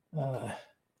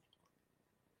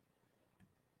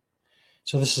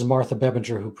 So this is Martha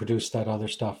Bebinger, who produced that other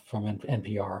stuff from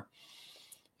NPR.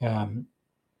 And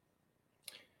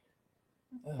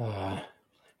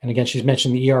again, she's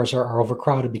mentioned the ERs are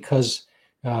overcrowded because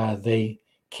they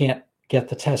can't get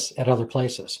the tests at other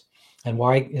places. And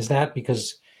why is that?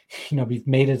 Because, we've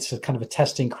made it kind of a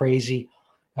testing crazy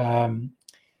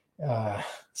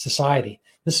society.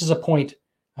 This is a point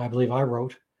I believe I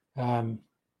wrote, and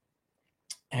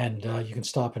you can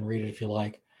stop and read it if you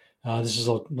like. This is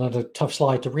another tough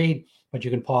slide to read, but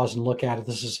you can pause and look at it.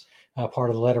 This is part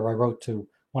of the letter I wrote to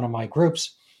one of my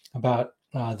groups about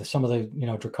some of the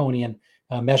draconian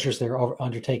measures they're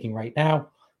undertaking right now.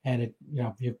 And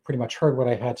you've pretty much heard what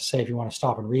I had to say. If you want to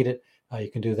stop and read it,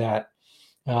 you can do that.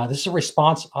 This is a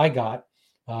response I got.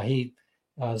 This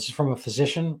is from a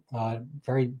physician,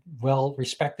 very well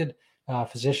respected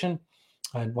physician,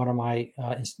 in one of my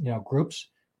groups,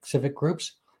 civic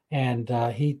groups, and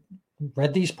he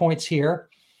read these points here.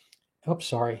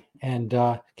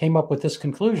 And came up with this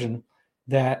conclusion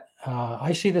that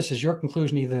I see this as your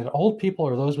conclusion, either that old people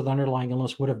or those with underlying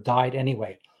illness would have died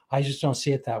anyway. I just don't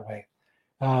see it that way.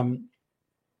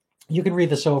 You can read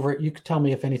this over. You can tell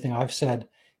me if anything I've said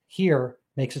here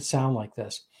makes it sound like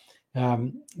this.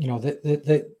 I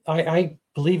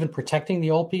believe in protecting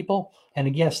the old people,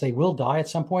 and yes, they will die at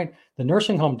some point. The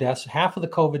nursing home deaths, half of the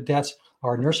COVID deaths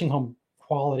are nursing home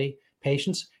quality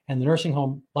patients, and the nursing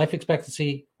home life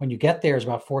expectancy when you get there is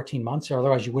about 14 months, or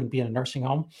otherwise you wouldn't be in a nursing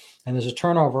home. And there's a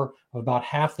turnover of about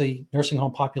half the nursing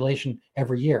home population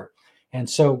every year. And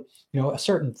so, a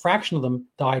certain fraction of them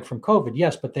died from COVID,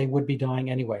 yes, but they would be dying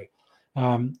anyway.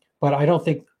 But I don't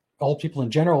think old people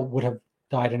in general would have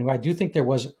died anyway. I do think there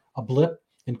was a blip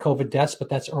in COVID deaths, but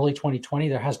that's early 2020.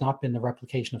 There has not been the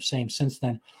replication of same since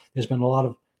then. There's been a lot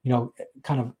of,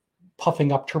 kind of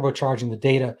puffing up, turbocharging the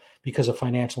data because of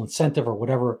financial incentive or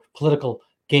whatever political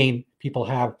gain people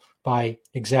have by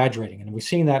exaggerating. And we've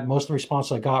seen that most of the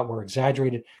responses I got were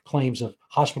exaggerated claims of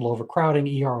hospital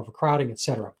overcrowding, ER overcrowding, et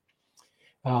cetera.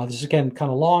 This is, again,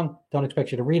 kind of long. Don't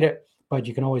expect you to read it, but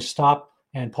you can always stop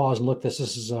and pause and look. This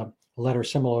is a letter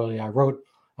similarly I wrote.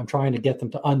 I'm trying to get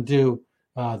them to undo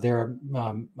their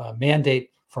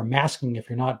mandate for masking if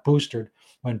you're not boosted,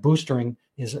 when boostering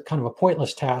is kind of a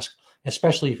pointless task,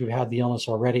 especially if you've had the illness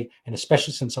already, and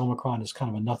especially since Omicron is kind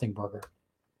of a nothing burger.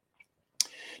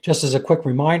 Just as a quick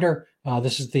reminder,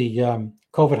 this is the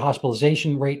COVID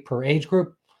hospitalization rate per age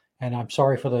group. And I'm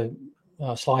sorry for the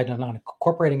slide on not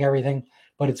incorporating everything,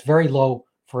 but it's very low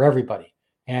for everybody.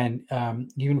 And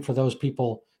even for those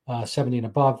people 70 and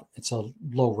above, it's a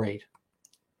low rate.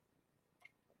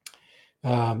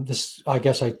 This, I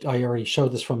guess I already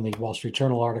showed this from the Wall Street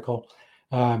Journal article.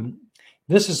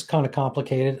 This is kind of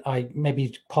complicated. I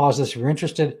maybe pause this if you're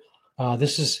interested.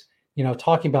 This is,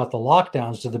 talking about the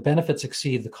lockdowns. Do the benefits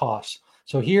exceed the costs?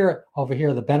 So over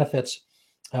here, the benefits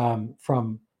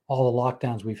from all the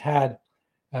lockdowns we've had,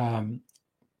 and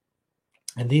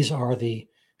these are the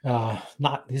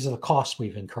costs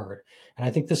we've incurred. And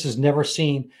I think this is never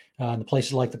seen in the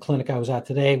places like the clinic I was at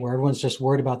today, where everyone's just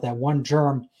worried about that one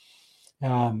germ.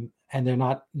 And they're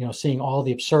not, seeing all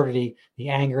the absurdity, the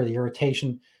anger, the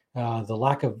irritation the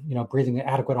lack of breathing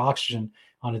adequate oxygen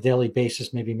on a daily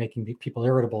basis, maybe making people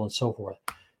irritable and so forth.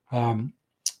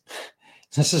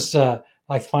 This is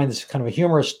I find this kind of a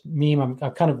humorous meme.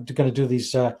 I'm kind of going to do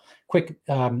these quick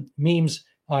memes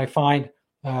I find,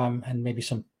 and maybe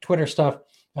some Twitter stuff.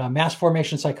 Mass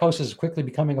formation psychosis is quickly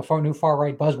becoming a new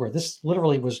far-right buzzword. This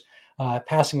literally was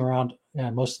passing around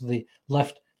most of the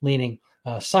left-leaning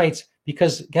sites,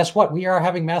 because guess what? We are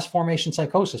having mass formation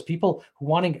psychosis. People who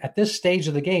wanting at this stage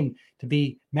of the game to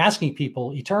be masking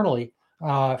people eternally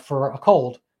for a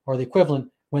cold or the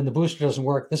equivalent when the booster doesn't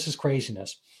work. This is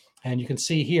craziness. And you can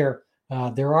see here,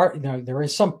 there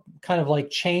is some kind of like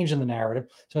change in the narrative.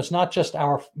 So it's not just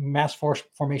our mass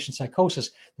formation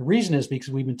psychosis. The reason is because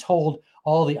we've been told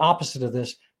all the opposite of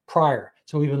this prior.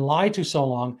 So we've been lied to so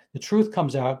long. The truth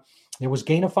comes out. There was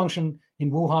gain of function in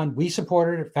Wuhan. We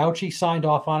supported it. Fauci signed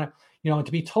off on it. And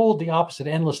to be told the opposite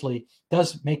endlessly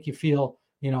does make you feel,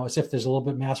 as if there's a little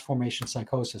bit mass formation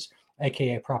psychosis,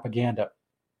 aka propaganda.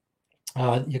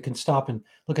 You can stop and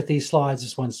look at these slides.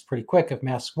 This one's pretty quick. If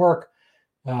masks work,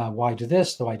 why do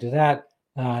this? Why do that?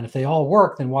 And if they all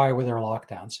work, then why were there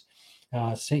lockdowns?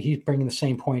 So he's bringing the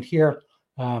same point here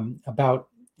about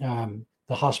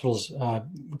the hospitals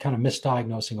kind of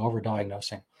misdiagnosing,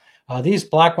 overdiagnosing. These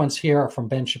black ones here are from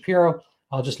Ben Shapiro.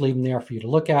 I'll just leave them there for you to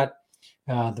look at.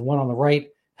 The one on the right,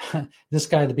 this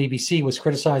guy, the BBC, was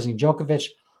criticizing Djokovic.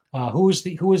 Who is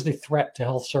the threat to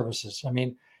health services? I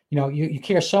mean, you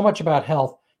care so much about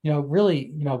health.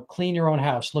 Really, clean your own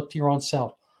house, look to your own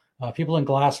self. People in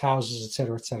glass houses, et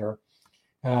cetera, et cetera.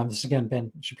 This is again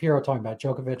Ben Shapiro talking about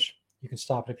Djokovic. You can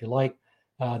stop it if you like.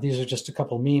 These are just a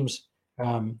couple of memes.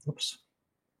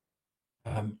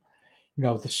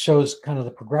 This shows kind of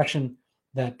the progression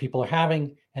that people are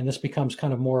having, and this becomes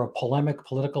kind of more a polemic,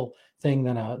 political thing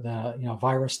than a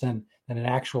virus than an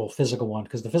actual physical one,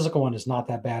 because the physical one is not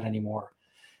that bad anymore.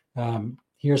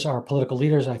 Here's our political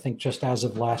leaders. I think just as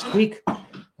of last week,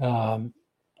 I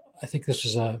think this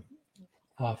was a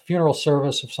funeral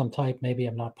service of some type. Maybe,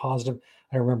 I'm not positive.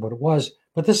 I don't remember what it was,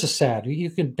 but this is sad. You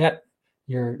can bet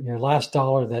your last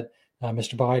dollar that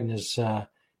Mr. Biden is,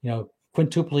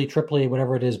 quintuply, triply,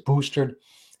 whatever it is, boosted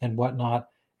and whatnot.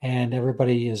 And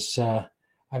everybody is,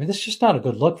 this is just not a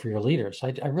good look for your leaders.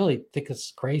 I really think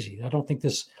it's crazy. I don't think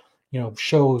this,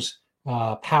 shows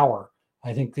power.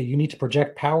 I think that you need to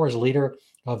project power as a leader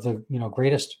of the,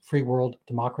 greatest free world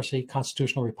democracy,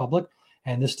 constitutional republic.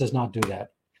 And this does not do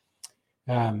that.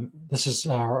 This is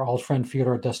our old friend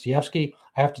Fyodor Dostoevsky.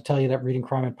 I have to tell you that reading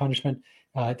Crime and Punishment,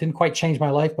 it didn't quite change my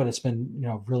life, but it's been,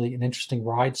 really an interesting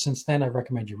ride since then. I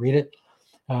recommend you read it.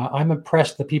 I'm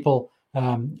impressed that people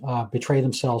betray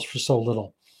themselves for so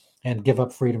little and give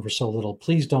up freedom for so little.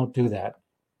 Please don't do that.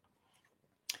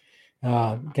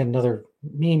 Again, another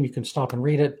meme. You can stop and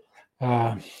read it.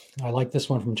 I like this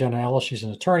one from Jenna Ellis. She's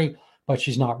an attorney, but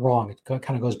she's not wrong. It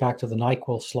kind of goes back to the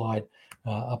NyQuil slide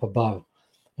up above.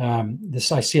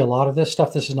 I see a lot of this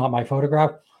stuff. This is not my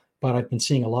photograph, but I've been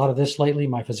seeing a lot of this lately.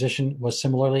 My physician was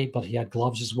similarly, but he had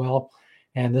gloves as well.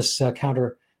 And this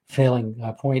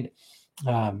countervailing point,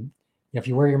 if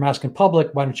you wear your mask in public,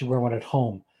 why don't you wear one at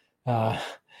home?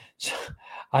 So,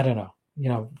 I don't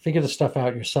know. Figure this stuff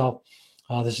out yourself.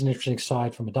 This is an interesting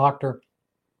side from a doctor.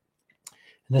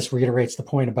 And this reiterates the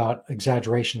point about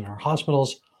exaggeration in our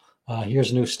hospitals. Here's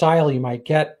a new style you might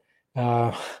get.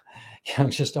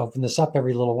 Just open this up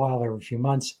every little while, every few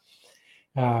months.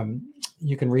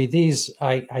 You can read these.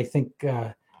 I think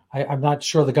I'm not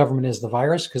sure the government is the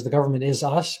virus, because the government is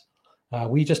us.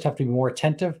 We just have to be more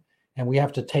attentive, and we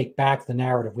have to take back the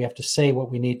narrative. We have to say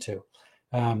what we need to.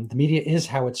 The media is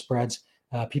how it spreads.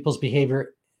 People's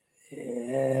behavior,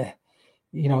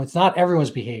 it's not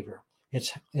everyone's behavior.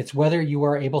 It's whether you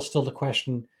are able still to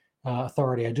question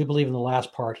authority. I do believe in the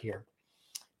last part here.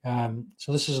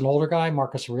 So this is an older guy,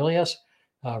 Marcus Aurelius,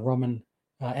 Roman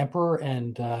emperor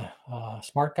and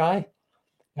smart guy.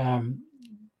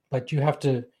 But you have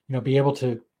to, be able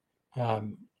to,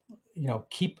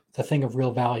 keep the thing of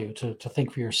real value to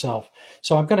think for yourself.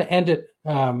 So I'm going to end it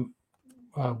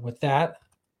with that.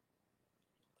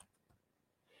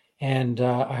 And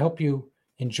I hope you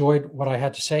enjoyed what I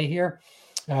had to say here.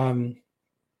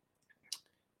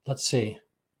 Let's see.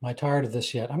 Am I tired of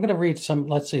this yet? I'm going to read some.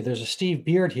 Let's see. There's a Steve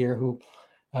Beard here who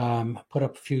put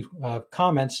up a few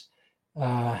comments.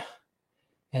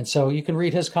 And so you can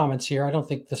read his comments here. I don't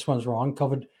think this one's wrong.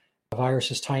 COVID virus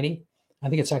is tiny. I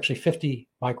think it's actually 50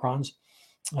 microns.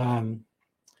 The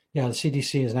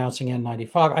CDC is announcing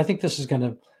N95. I think this is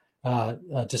going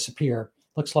to disappear.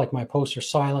 Looks like my posts are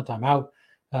silent. I'm out.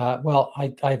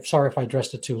 I'm sorry if I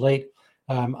addressed it too late.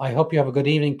 I hope you have a good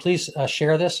evening. Please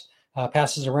share this,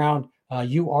 pass this around.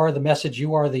 You are the message.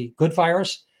 You are the good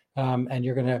virus, and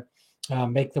you're going to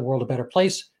make the world a better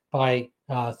place by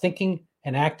thinking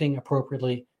and acting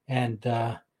appropriately. And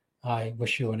I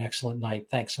wish you an excellent night.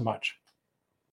 Thanks so much.